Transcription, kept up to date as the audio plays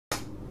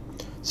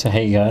So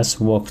hey guys,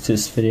 welcome to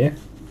this video.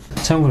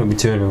 So I'm going to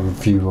be doing a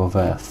review of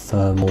a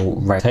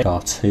thermal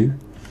radar 2.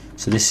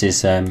 So this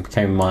is came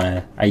with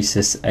my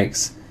Asus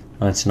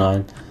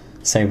X99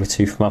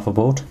 sabertooth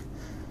motherboard.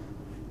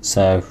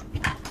 So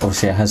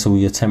obviously it has all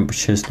your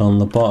temperatures on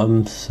the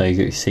bottom. So you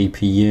got your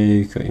CPU,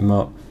 you got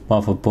your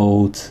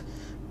motherboard,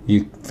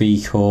 your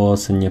V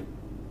cores and your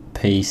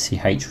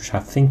PCH, which I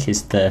think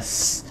is the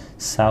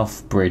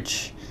South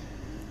Bridge,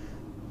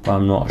 but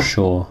I'm not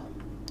sure.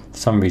 For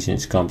some reason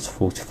it's gone up to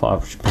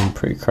 45, which has been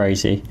pretty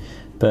crazy.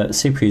 But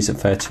CPU's at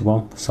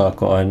 31, so I've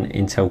got an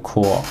Intel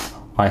Core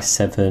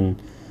i7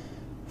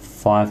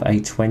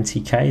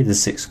 5820K, the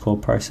 6-core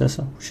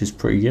processor, which is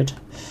pretty good.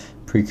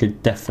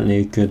 Definitely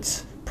a good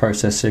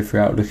processor if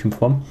you're out looking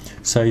for one.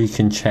 So you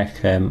can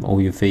check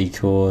all your V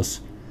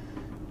cores.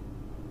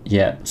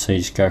 Yeah, so you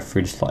just go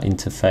through this like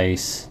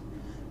interface.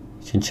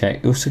 You can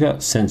check. You also got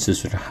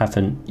sensors which I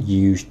haven't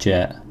used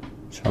yet,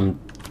 which I'm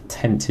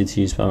tempted to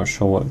use, but I'm not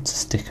sure what to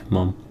stick them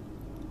on.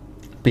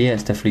 But yeah,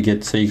 it's definitely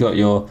good. So you got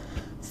your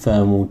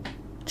thermal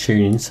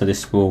tuning, so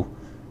this will,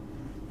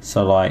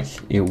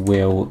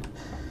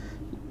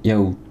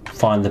 you'll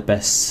find the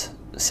best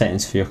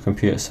settings for your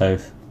computer. So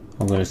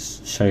I'm going to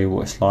show you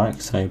what it's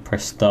like. So you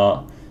press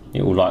start,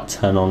 it will like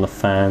turn on the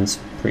fans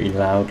pretty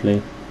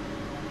loudly.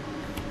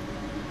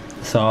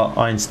 So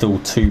I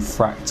installed 2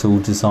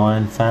 fractal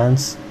design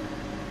fans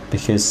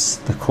because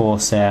the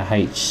Corsair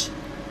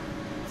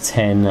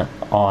H100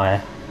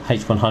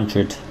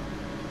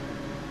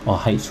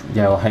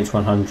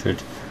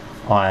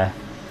 H100i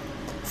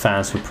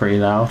fans were pretty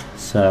loud,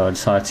 so I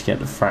decided to get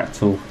the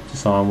fractal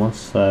design ones.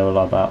 So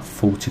like about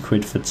 40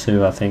 quid for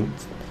 2, I think.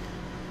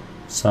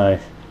 So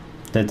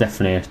they're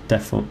definitely a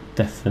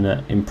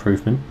definite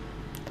improvement.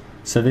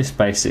 So this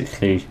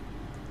basically, you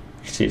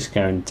can see it's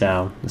going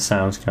down, the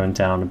sound's going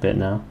down a bit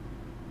now.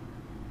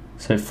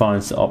 So it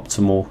finds the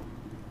optimal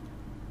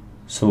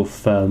sort of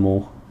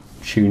thermal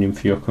tuning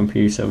for your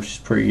computer, which is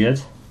pretty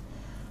good.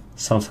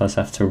 Sometimes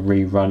I have to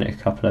rerun it a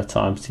couple of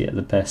times to get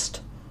the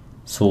best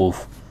sort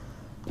of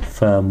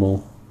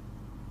thermal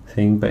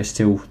thing, but it's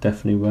still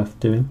definitely worth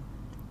doing.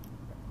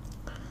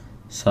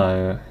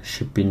 So it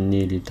should be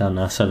nearly done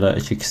now. So look,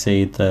 as you can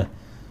see,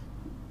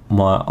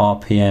 my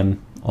RPM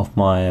of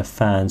my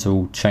fans are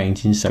all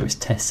changing, so it's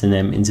testing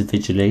them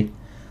individually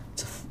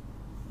to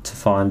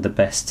find the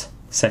best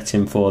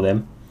setting for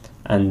them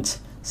and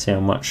see how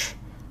much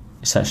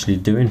it's actually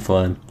doing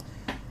for them.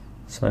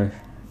 So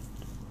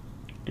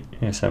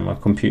yeah, so my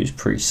computer's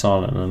pretty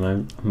silent at the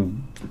moment.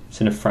 It's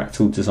in a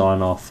Fractal Design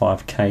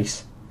R5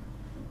 case,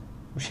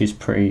 which is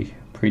pretty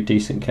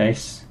decent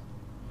case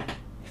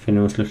if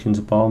anyone's looking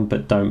to buy one.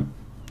 But don't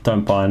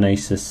buy an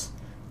Asus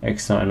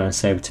X99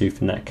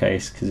 sabertooth in that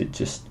case, because it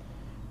just,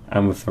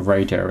 and with the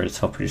radio at the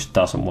top, it just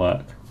doesn't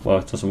work. Well,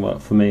 it doesn't work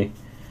for me. It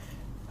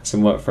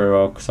doesn't work very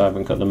well because I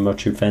haven't got the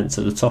module vents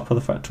at the top of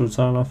the Fractal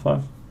Design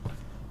R5.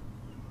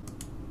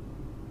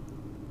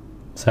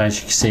 So as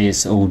you can see,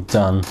 it's all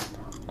done.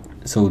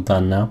 It's all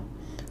done now.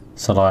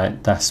 So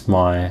like, that's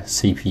my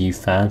CPU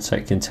fan, so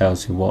it can tell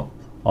you what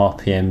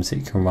RPMs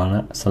it can run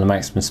at. So the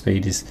maximum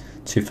speed is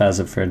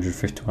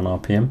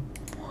 2351 RPM,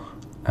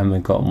 and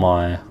we've got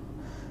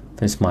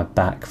this is my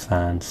back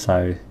fan,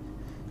 so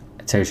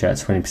it tells you at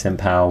 20%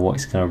 power what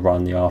it's going to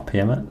run the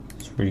RPM at.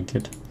 It's really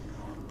good.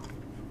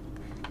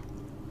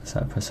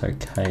 So press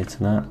OK to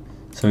that.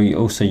 So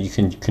you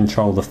can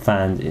control the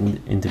fan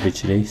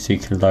individually, so you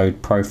can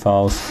load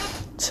profiles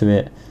to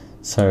it.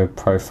 So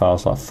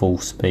profiles like full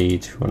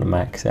speed, if you want to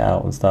max it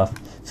out and stuff.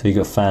 So you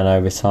got fan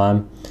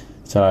overtime,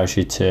 so it allows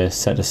you to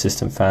set the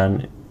system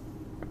fan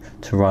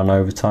to run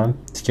overtime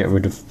to get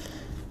rid of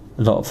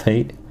a lot of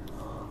heat.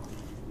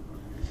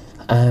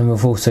 And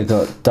we've also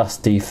got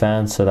dusty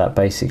fan, so that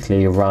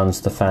basically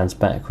runs the fans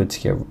backwards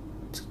to get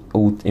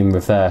all in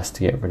reverse to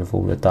get rid of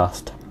all the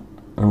dust.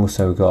 And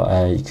also we've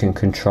got you can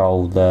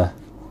control the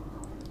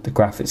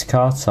graphics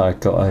card. So I've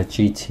got a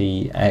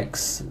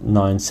GTX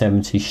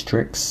 970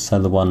 Strix, so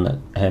the one that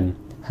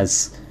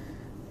has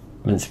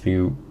meant to be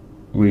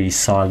really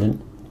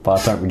silent, but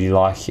I don't really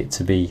like it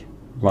to be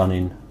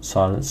running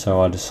silent,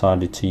 so I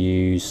decided to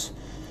use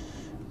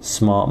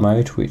smart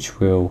mode, which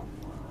will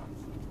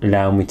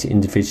allow me to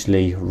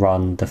individually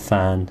run the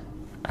fan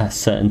at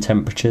certain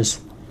temperatures.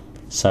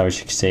 So as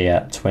you can see,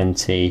 at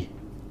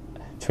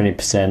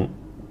 20%,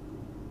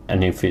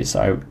 and if it's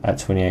at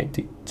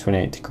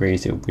 28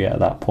 degrees, it will be at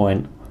that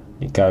point.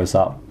 It goes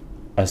up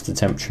as the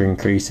temperature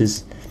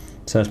increases.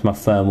 So it's my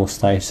thermal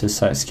status,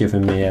 so it's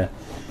giving me a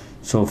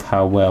sort of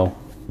how well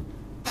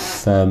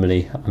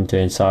thermally I'm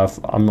doing. So it's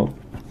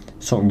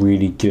not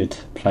really good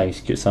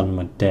place, it's under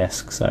my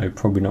desk, so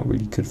probably not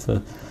really good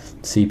for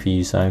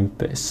CPU zone,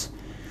 but it's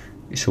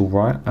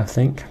alright, I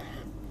think.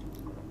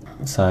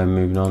 So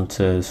moving on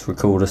to this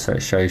recorder, so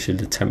it shows you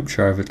the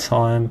temperature over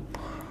time.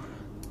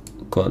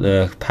 Got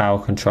the power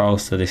control,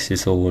 so this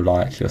is all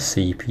like your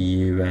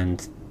CPU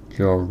and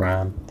your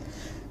RAM,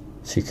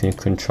 so you can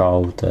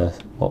control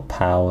what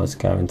power is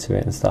going to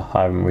it and stuff.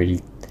 I haven't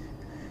really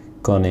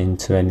gone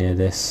into any of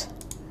this,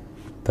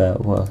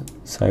 but well,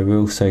 So we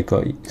also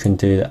you can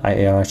do the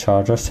AI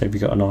charger. So if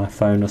you've got an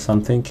iPhone or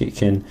something, it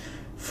can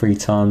 3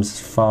 times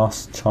as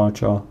fast charge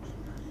your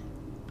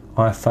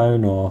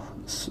iPhone or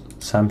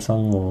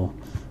Samsung or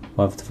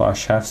whatever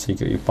device you have. So you've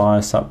got your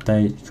BIOS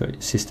update, you've got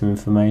your system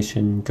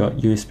information, you've got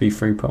USB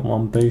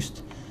 3.1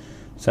 boost.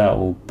 So that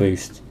will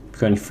boost. If you've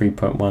got any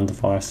 3.1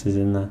 devices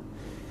in there,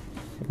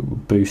 it will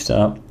boost it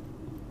up.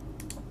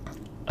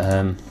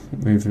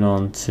 Moving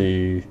on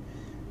to,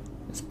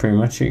 it's pretty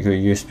much it. You've got a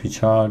USB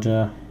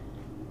charger.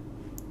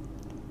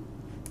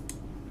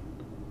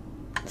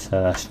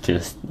 So that's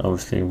just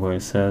obviously what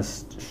it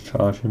says, just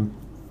charging.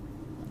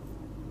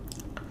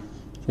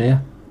 So yeah,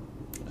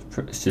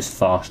 it's just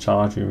fast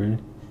charging really.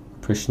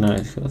 Push note,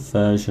 it's got a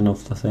version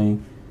of the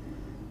thing.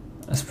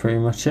 That's pretty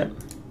much it.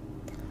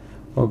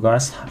 Well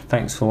guys,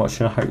 thanks for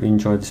watching. I hope you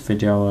enjoyed this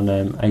video on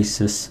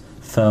Asus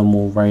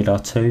Thermal Radar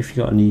 2. If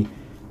you've got any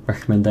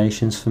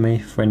recommendations for me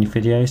for any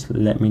videos,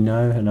 let me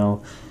know and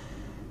I'll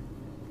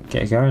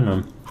get going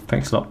on.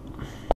 Thanks a lot.